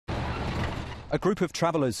A group of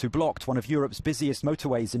travellers who blocked one of Europe's busiest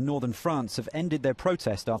motorways in northern France have ended their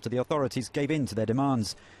protest after the authorities gave in to their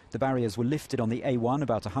demands. The barriers were lifted on the A1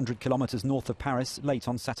 about 100 kilometres north of Paris late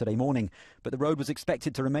on Saturday morning, but the road was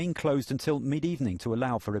expected to remain closed until mid-evening to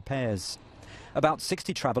allow for repairs. About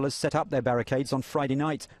 60 travellers set up their barricades on Friday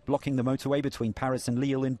night, blocking the motorway between Paris and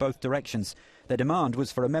Lille in both directions. Their demand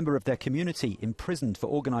was for a member of their community, imprisoned for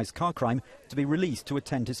organised car crime, to be released to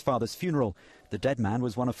attend his father's funeral. The dead man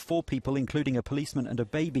was one of 4 people, including a policeman and a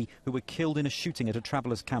baby, who were killed in a shooting at a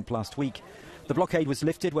travellers' camp last week. The blockade was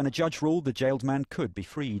lifted when a judge ruled the jailed man could be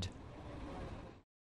freed.